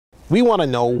We want to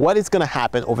know what is going to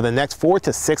happen over the next 4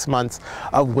 to 6 months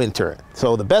of winter.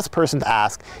 So the best person to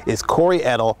ask is Cory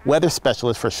Edel, weather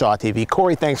specialist for Shaw TV.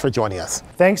 Cory, thanks for joining us.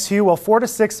 Thanks, Hugh. Well, 4 to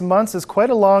 6 months is quite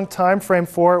a long time frame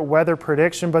for weather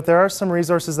prediction, but there are some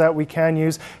resources that we can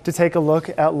use to take a look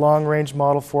at long-range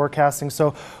model forecasting.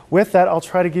 So with that, I'll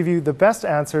try to give you the best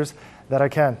answers that I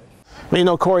can. Well, you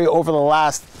know, Cory, over the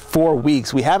last 4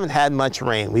 weeks, we haven't had much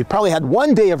rain. We've probably had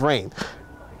 1 day of rain.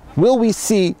 Will we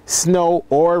see snow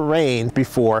or rain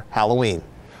before Halloween?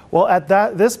 Well, at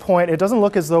this point, it doesn't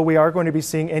look as though we are going to be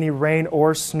seeing any rain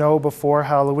or snow before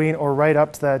Halloween or right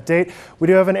up to that date. We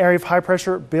do have an area of high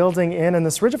pressure building in, and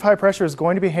this ridge of high pressure is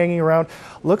going to be hanging around,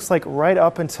 looks like right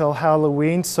up until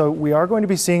Halloween. So we are going to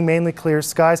be seeing mainly clear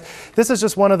skies. This is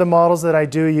just one of the models that I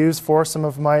do use for some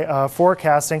of my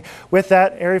forecasting. With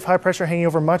that area of high pressure hanging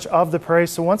over much of the prairie.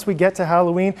 So once we get to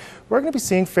Halloween, we're going to be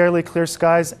seeing fairly clear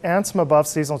skies and some above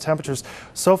seasonal temperatures.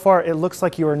 So far, it looks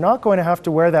like you are not going to have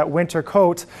to wear that winter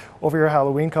coat over your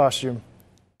Halloween costume.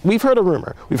 We've heard a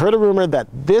rumor. We've heard a rumor that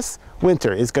this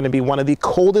winter is going to be one of the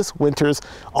coldest winters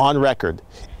on record.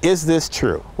 Is this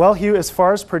true? Well, Hugh, as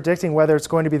far as predicting whether it's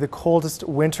going to be the coldest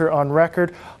winter on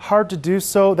record, hard to do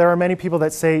so. There are many people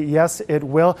that say yes, it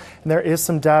will, and there is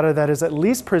some data that is at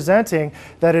least presenting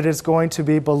that it is going to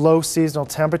be below seasonal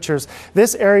temperatures.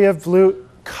 This area of blue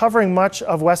covering much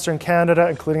of Western Canada,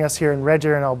 including us here in Red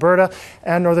Deer in Alberta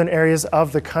and northern areas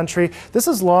of the country. This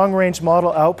is long-range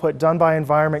model output done by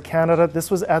Environment Canada. This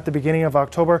was at the beginning of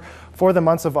October for the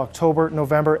months of October,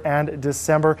 November, and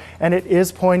December, and it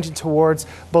is pointing towards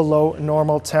below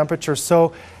normal temperatures.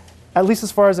 So at least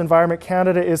as far as Environment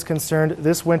Canada is concerned,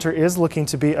 this winter is looking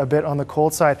to be a bit on the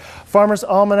cold side. Farmer's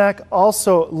Almanac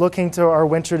also looking to our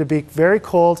winter to be very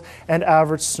cold and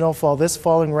average snowfall, this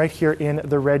falling right here in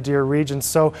the Red Deer region.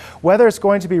 So whether it's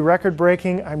going to be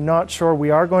record-breaking, I'm not sure. We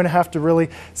are going to have to really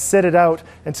sit it out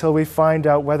until we find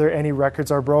out whether any records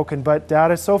are broken. But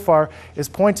data so far is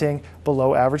pointing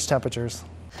below average temperatures.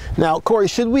 Now, Cory,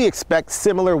 should we expect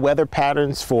similar weather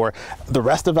patterns for the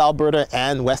rest of Alberta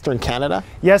and Western Canada?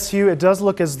 Yes, Hugh, it does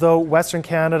look as though Western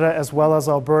Canada as well as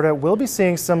Alberta will be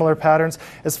seeing similar patterns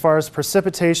as far as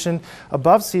precipitation,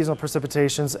 above seasonal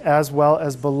precipitations, as well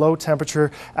as below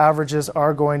temperature averages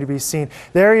are going to be seen.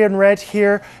 The area in red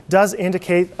here does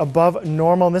indicate above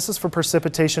normal, and this is for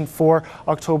precipitation for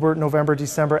October, November,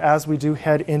 December as we do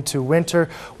head into winter.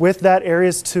 With that,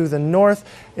 areas to the north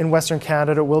in Western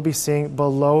Canada will be seeing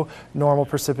below normal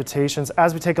precipitations.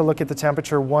 As we take a look at the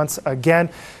temperature once again,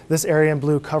 this area in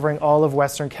blue covering all of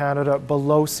Western Canada,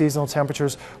 below seasonal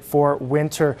temperatures for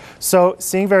winter. So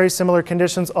seeing very similar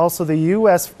conditions. Also the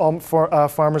U.S.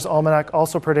 Farmer's Almanac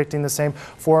also predicting the same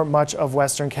for much of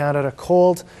Western Canada.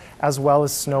 Cold as well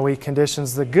as snowy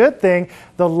conditions. The good thing,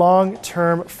 the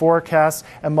long-term forecast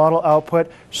and model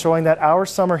output showing that our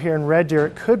summer here in Red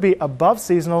Deer could be above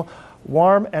seasonal,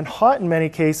 warm and hot in many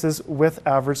cases with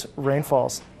average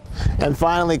rainfalls. And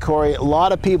finally, Cory, a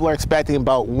lot of people are expecting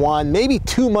about 1, maybe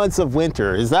 2 months of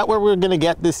winter. Is that what we're going to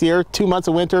get this year? 2 months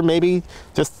of winter, maybe?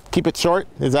 Just keep it short?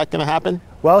 Is that going to happen?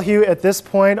 Well, Hugh, at this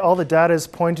point, all the data is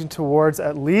pointing towards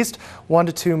at least 1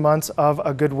 to 2 months of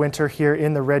a good winter here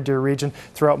in the Red Deer region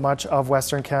throughout much of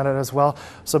Western Canada as well.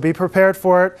 So be prepared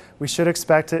for it. We should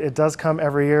expect it. It does come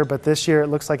every year, but this year it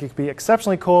looks like it could be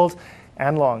exceptionally cold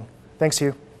and long. Thanks,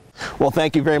 Hugh. Well,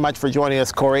 thank you very much for joining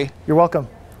us, Cory. You're welcome.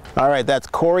 All right, that's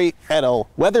Cory Edel,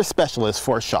 weather specialist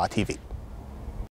for Shaw TV.